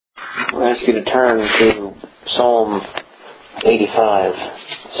I ask you to turn to Psalm 85.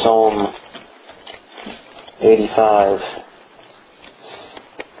 Psalm 85.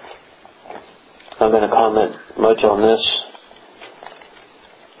 I'm going to comment much on this.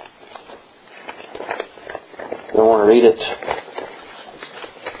 I don't want to read it.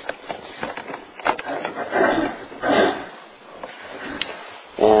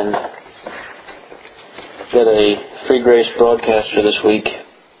 And got a Free Grace broadcaster this week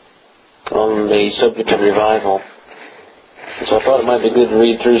on the subject of revival. And so I thought it might be good to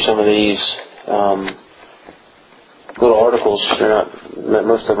read through some of these little articles.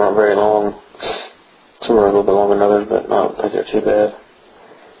 Most of them aren't very long. Some are a little bit longer than others, but I don't think they're too bad.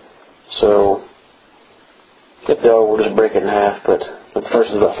 So, if they are, we'll just break it in half, but the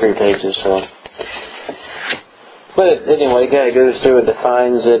first is about 3 pages, so. But anyway, the guy goes through and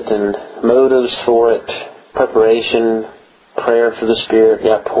defines it, and motives for it, preparation, prayer for the Spirit,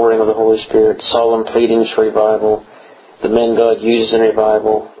 the outpouring of the Holy Spirit, solemn pleadings for revival, the men God uses in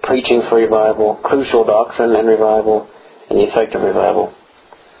revival, preaching for revival, crucial doctrine and revival, and the effect of revival.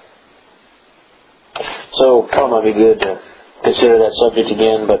 So, probably might be good to consider that subject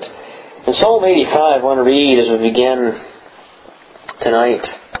again, but in Psalm 85, I want to read as we begin tonight.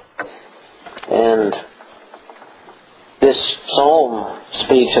 And this psalm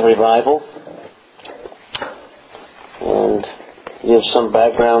speaks of revival and gives some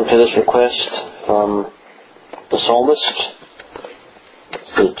background to this request from the psalmist.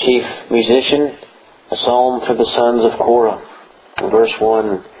 It's the chief musician, a psalm for the sons of Korah. In verse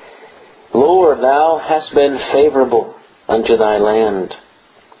 1, Lord, Thou hast been favorable unto Thy land.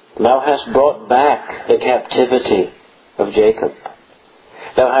 Thou hast brought back the captivity of Jacob.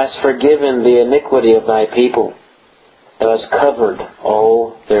 Thou hast forgiven the iniquity of Thy people. Thou hast covered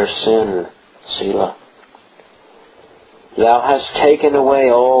all their sin. Selah. Thou hast taken away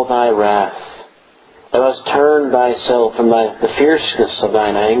all Thy wrath. Thou hast turned Thyself from the fierceness of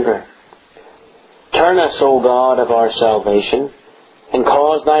Thine anger. Turn us, O God of our salvation, and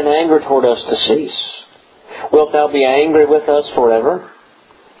cause Thine anger toward us to cease. Wilt Thou be angry with us forever?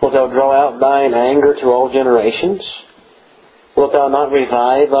 Wilt Thou draw out Thine anger to all generations? Wilt Thou not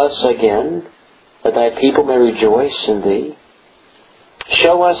revive us again, that Thy people may rejoice in Thee?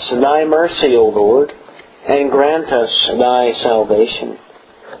 Show us Thy mercy, O Lord, and grant us Thy salvation.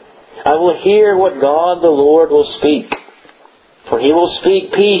 I will hear what God the Lord will speak, for He will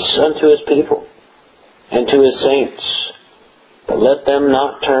speak peace unto His people and to His saints, but let them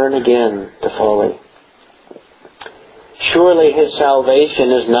not turn again to folly. Surely His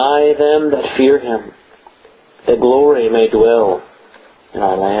salvation is nigh them that fear Him, that glory may dwell in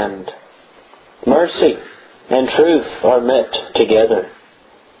our land. Mercy and truth are met together.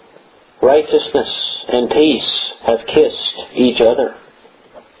 Righteousness and peace have kissed each other.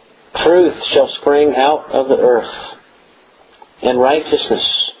 Truth shall spring out of the earth, and righteousness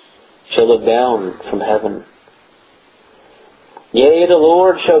shall look down from heaven. Yea, the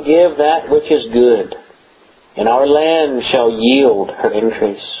Lord shall give that which is good, and our land shall yield her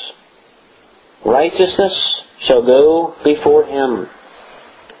increase. Righteousness shall go before Him,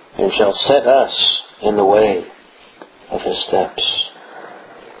 and shall set us in the way of His steps.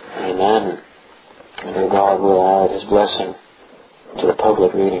 Amen. And God will add His blessing to the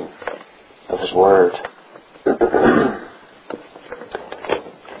public reading of His Word.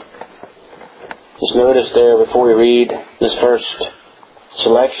 Just notice there before we read this first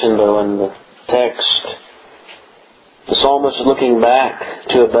selection, though, in the text, the psalmist is looking back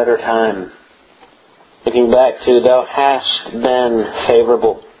to a better time. Looking back to, Thou hast been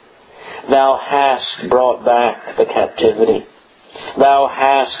favorable. Thou hast brought back the captivity. Thou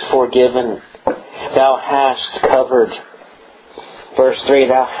hast forgiven. Thou hast covered. Verse 3,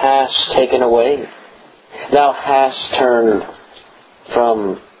 Thou hast taken away. Thou hast turned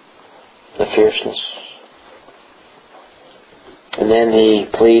from the fierceness. And then he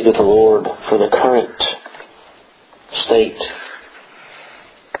pleads with the Lord for the current state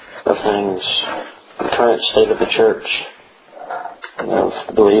of things, the current state of the church, of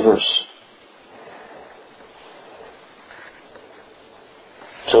the believers.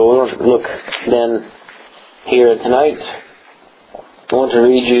 So we'll look then here tonight. I want to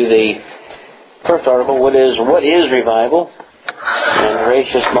read you the first article, What is Revival? And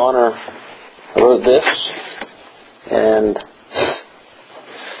Horatius Bonar wrote this, and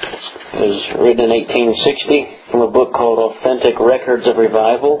it was written in 1860 from a book called Authentic Records of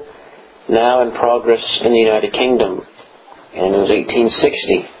Revival, Now in Progress in the United Kingdom. And it was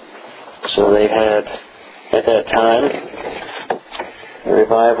 1860. So they had, at that time, a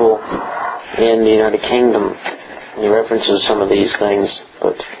revival in the United Kingdom. He references some of these things,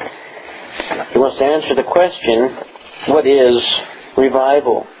 but wants to answer the question, what is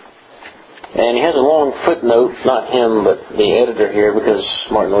revival? And he has a long footnote, not him, but the editor here, because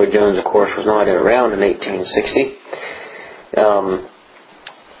Martin Lloyd-Jones, of course, was not around in 1860.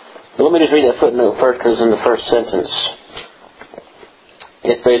 Let me just read that footnote first, because in the first sentence,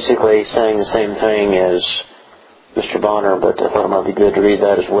 it's basically saying the same thing as Mr. Bonner, but I thought it might be good to read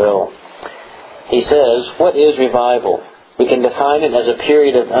that as well. He says, what is revival? We can define it as a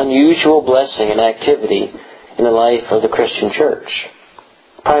period of unusual blessing and activity in the life of the Christian church.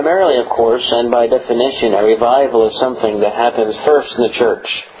 Primarily, of course, and by definition, a revival is something that happens first in the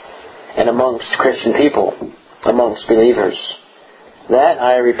church and amongst Christian people, amongst believers. That,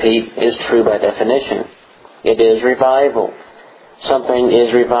 I repeat, is true by definition. It is revival. Something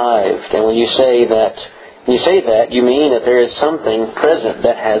is revived. And when you say that, you mean that there is something present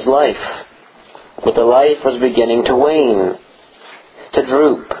that has life. But the life was beginning to wane, to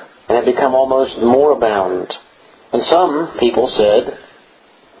droop, and had become almost moribund. And some people said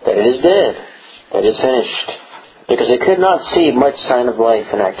that it is dead, that it is finished, because they could not see much sign of life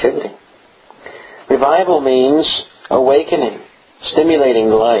and activity. Revival means awakening, stimulating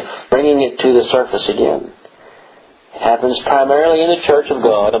the life, bringing it to the surface again. It happens primarily in the church of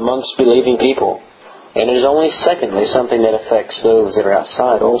God amongst believing people, and it is only secondly something that affects those that are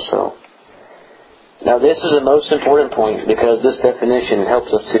outside also. Now this is the most important point, because this definition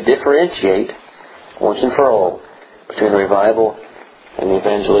helps us to differentiate once and for all between revival and the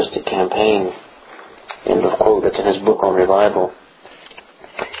evangelistic campaign. End of quote. That's in his book on revival.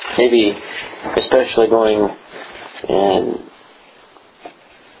 Maybe especially going and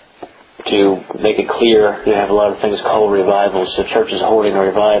to make it clear, you have a lot of things called revivals. So churches holding a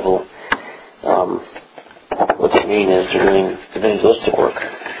revival, what they mean is they're doing evangelistic work.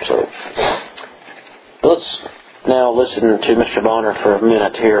 So let's now listen to Mr. Bonner for a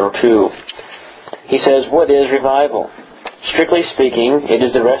minute here or two. He says, what is revival? Strictly speaking, it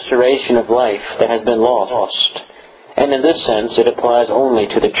is the restoration of life that has been lost. And in this sense, it applies only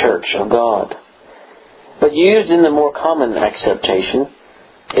to the church of God. But used in the more common acceptation,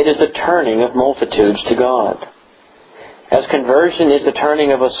 it is the turning of multitudes to God. As conversion is the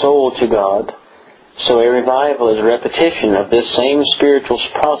turning of a soul to God, so a revival is a repetition of this same spiritual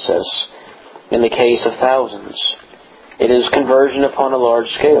process in the case of thousands. It is conversion upon a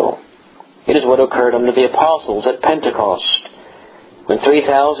large scale. It is what occurred under the apostles at Pentecost, when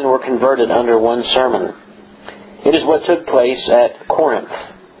 3,000 were converted under one sermon. It is what took place at Corinth,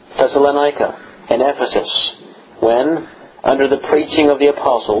 Thessalonica, and Ephesus, when, under the preaching of the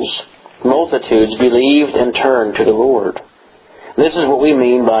apostles, multitudes believed and turned to the Lord. This is what we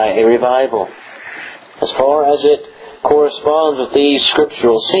mean by a revival. As far as it corresponds with these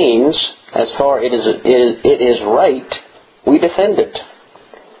scriptural scenes, as far it is right, we defend it.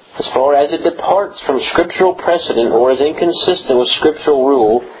 As far as it departs from scriptural precedent or is inconsistent with scriptural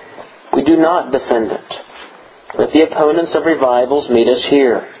rule, we do not defend it. Let the opponents of revivals meet us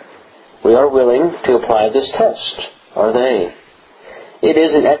here. We are willing to apply this test. Are they? It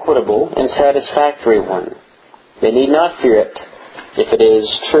is an equitable and satisfactory one. They need not fear it if it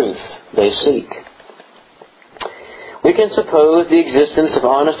is truth they seek. We can suppose the existence of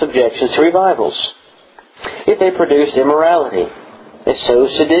honest objections to revivals. If they produce immorality, they sow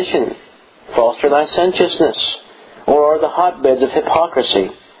sedition, foster licentiousness, or are the hotbeds of hypocrisy,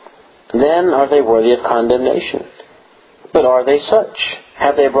 then are they worthy of condemnation. But are they such?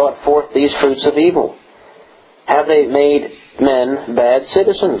 Have they brought forth these fruits of evil? Have they made men bad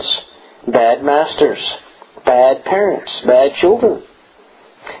citizens, bad masters, bad parents, bad children?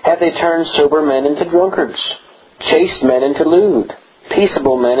 Have they turned sober men into drunkards, chaste men into lewd,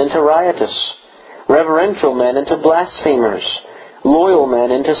 peaceable men into riotous, reverential men into blasphemers, loyal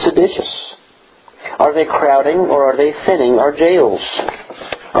men into seditious? Are they crowding or are they thinning our jails?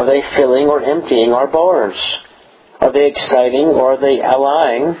 Are they filling or emptying our bars? Are they exciting or are they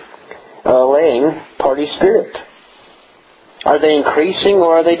allaying party spirit? Are they increasing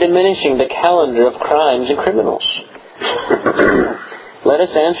or are they diminishing the calendar of crimes and criminals? Let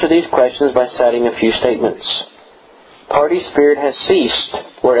us answer these questions by citing a few statements. Party spirit has ceased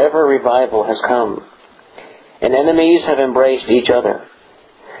wherever revival has come, and enemies have embraced each other.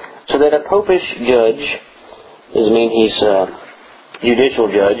 So that a popish judge, doesn't mean he's a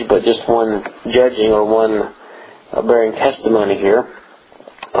judicial judge, but just one judging or one bearing testimony here.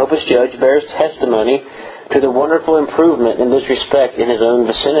 Popish judge bears testimony to the wonderful improvement in this respect in his own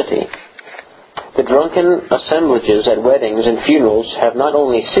vicinity. The drunken assemblages at weddings and funerals have not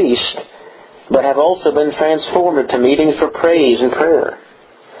only ceased, but have also been transformed into meetings for praise and prayer.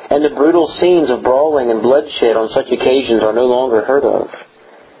 And the brutal scenes of brawling and bloodshed on such occasions are no longer heard of.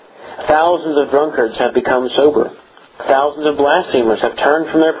 Thousands of drunkards have become sober. Thousands of blasphemers have turned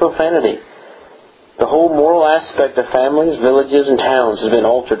from their profanity. The whole moral aspect of families, villages, and towns has been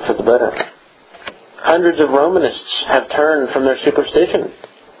altered for the better. Hundreds of Romanists have turned from their superstition.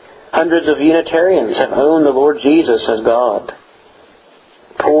 Hundreds of Unitarians have owned the Lord Jesus as God.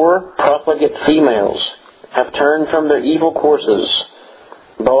 Poor, profligate females have turned from their evil courses.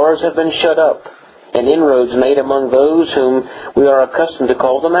 Bars have been shut up, and inroads made among those whom we are accustomed to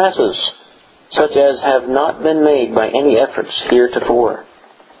call the masses, such as have not been made by any efforts heretofore.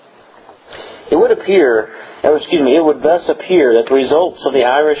 It would thus appear that the results of the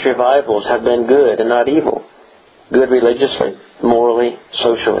Irish revivals have been good and not evil. Good religiously, morally,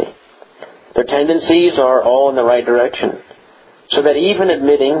 socially. Their tendencies are all in the right direction, so that even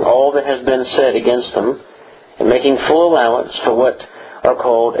admitting all that has been said against them, and making full allowance for what are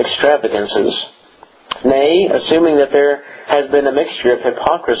called extravagances, nay, assuming that there has been a mixture of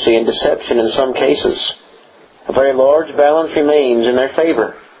hypocrisy and deception in some cases, a very large balance remains in their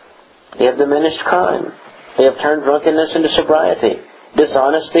favor. They have diminished crime. They have turned drunkenness into sobriety,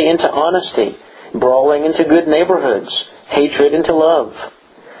 dishonesty into honesty, brawling into good neighborhoods, hatred into love.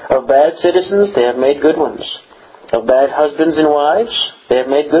 Of bad citizens, they have made good ones. Of bad husbands and wives, they have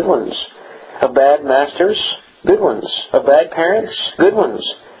made good ones. Of bad masters, good ones. Of bad parents, good ones.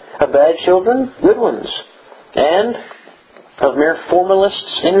 Of bad children, good ones. And of mere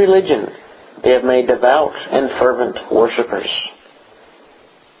formalists in religion, they have made devout and fervent worshippers.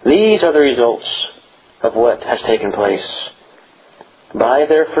 These are the results of what has taken place. By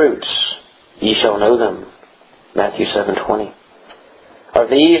their fruits ye shall know them. Matthew 7:20. Are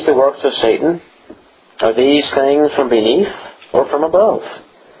these the works of Satan? Are these things from beneath or from above?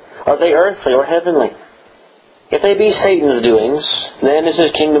 Are they earthly or heavenly? If they be Satan's doings, then is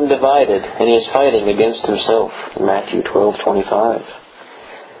his kingdom divided, and he is fighting against himself. In Matthew 12:25.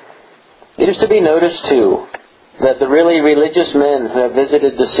 It is to be noticed, too, that the really religious men who have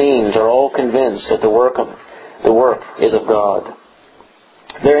visited the scenes are all convinced that the work is of God.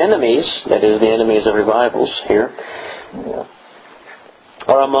 Their enemies, that is, the enemies of revivals here,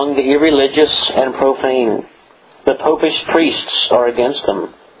 are among the irreligious and profane. The popish priests are against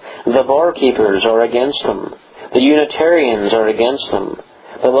them. The barkeepers are against them. The Unitarians are against them.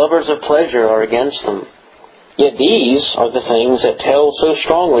 The lovers of pleasure are against them. Yet these are the things that tell so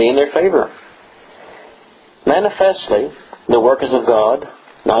strongly in their favor. Manifestly, the work is of God,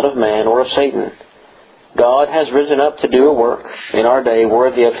 not of man or of Satan. God has risen up to do a work in our day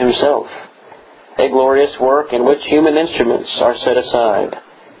worthy of himself, a glorious work in which human instruments are set aside.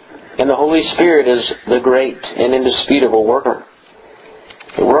 And the Holy Spirit is the great and indisputable worker.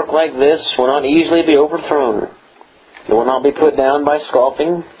 A work like this will not easily be overthrown. It will not be put down by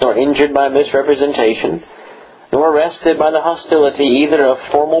scoffing, nor injured by misrepresentation, nor arrested by the hostility either of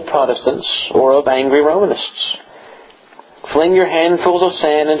formal Protestants or of angry Romanists. Fling your handfuls of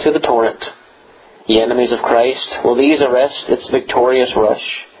sand into the torrent. Ye enemies of Christ, will these arrest its victorious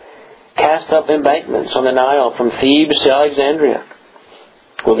rush? Cast up embankments on the Nile from Thebes to Alexandria.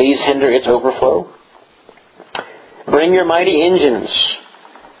 Will these hinder its overflow? Bring your mighty engines.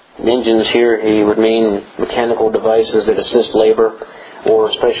 Engines here, he would mean mechanical devices that assist labor, or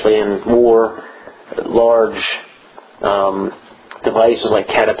especially in war, large devices like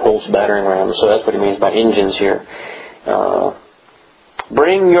catapults, battering rams. So that's what he means by engines here.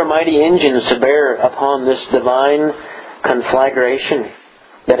 Bring your mighty engines to bear upon this divine conflagration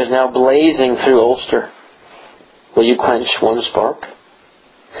that is now blazing through Ulster. Will you quench one spark?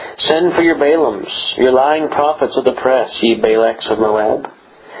 Send for your Balaams, your lying prophets of the press, ye Balaks of Moab.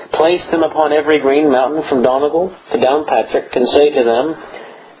 Place them upon every green mountain from Donegal to Downpatrick, and say to them,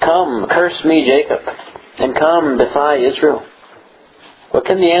 Come, curse me, Jacob, and come, defy Israel. What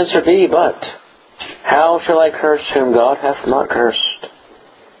can the answer be but, How shall I curse whom God hath not cursed?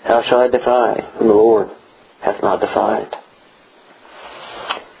 How shall I defy whom the Lord hath not defied?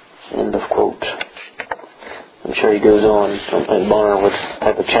 End of quote. I'm sure he goes on. I don't think Bonner would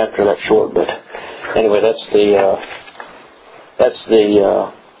have a chapter that short, but anyway, that's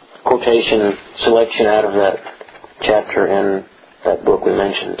the quotation selection out of that chapter in that book we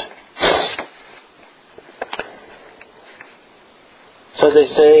mentioned. So as they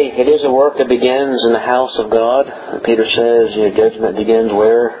say, it is a work that begins in the house of God. Peter says, judgment begins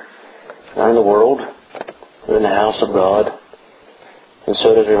where? Not in the world, but in the house of God. And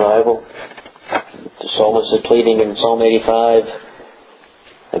so does revival. The psalmist is pleading in Psalm 85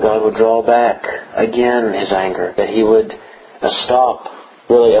 that God would draw back again his anger, that he would stop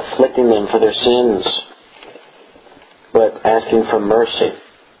really afflicting them for their sins, but asking for mercy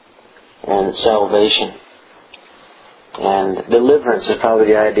and salvation. And deliverance is probably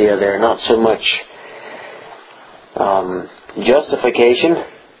the idea there. Not so much justification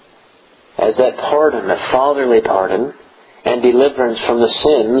as that pardon, a fatherly pardon, and deliverance from the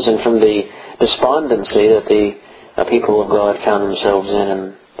sins and from the despondency that the people of God found themselves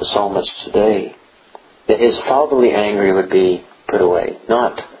in the psalmist's day. That his fatherly anger would be put away,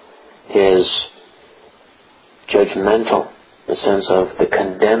 not his judgmental, the sense of the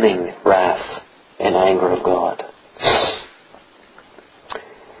condemning wrath and anger of God.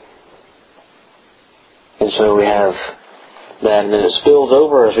 And so we have that, and then it spills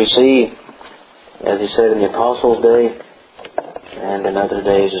over, as we see, as he said in the Apostles' day, and in other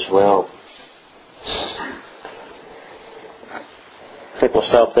days as well. I think we'll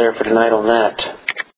stop there for tonight on that.